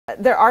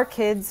There are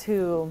kids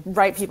who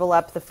write people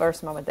up the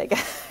first moment they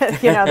get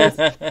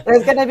it.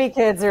 There's going to be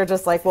kids who are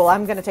just like, well,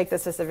 I'm going to take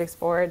this to Civics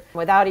board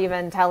without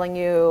even telling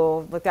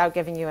you, without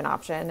giving you an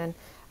option.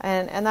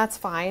 And that's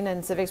fine.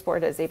 And Civics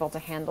board is able to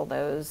handle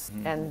those.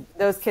 Mm-hmm. And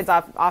those kids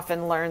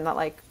often learn that,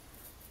 like,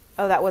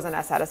 oh, that wasn't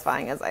as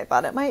satisfying as I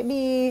thought it might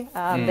be.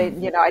 They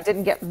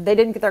didn't get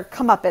their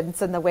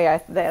comeuppance in the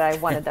way that I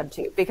wanted them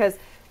to, because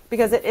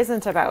it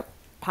isn't about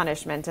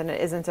punishment, and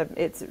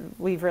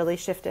we've really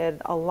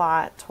shifted a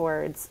lot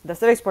towards the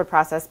Civics board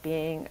process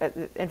being,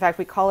 in fact,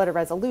 we call it a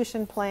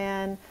resolution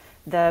plan.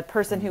 The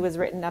person who was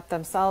written up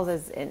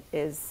themselves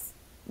is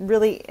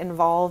really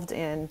involved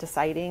in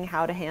deciding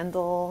how to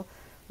handle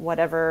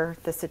whatever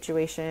the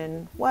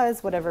situation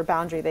was, whatever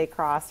boundary they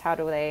crossed. How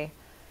do they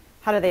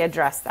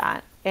address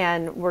that?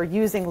 And we're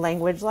using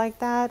language like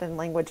that, and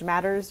language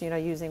matters,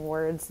 using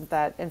words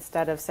that,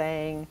 instead of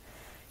saying,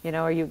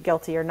 are you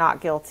guilty or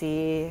not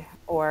guilty,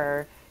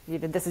 or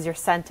this is your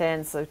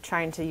sentence, so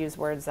trying to use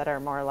words that are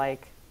more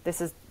like,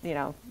 this is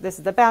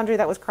the boundary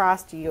that was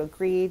crossed. Do you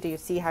agree? Do you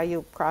see how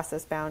you cross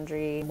this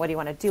boundary? What do you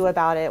want to do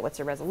about it? What's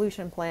your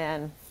resolution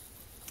plan?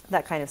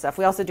 That kind of stuff.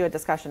 We also do a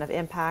discussion of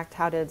impact.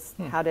 How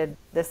did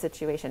this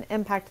situation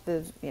impact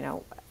the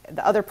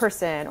other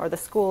person or the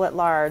school at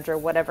large, or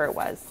whatever it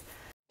was?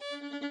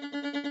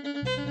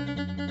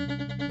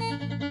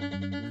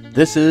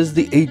 This is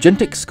the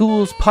Agentic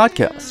Schools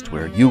Podcast,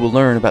 where you will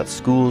learn about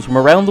schools from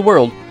around the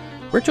world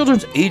where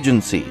children's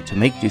agency to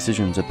make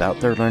decisions about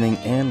their learning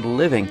and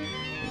living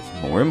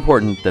is more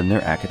important than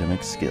their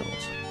academic skills.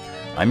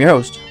 I'm your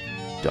host,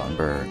 Don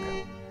Berg.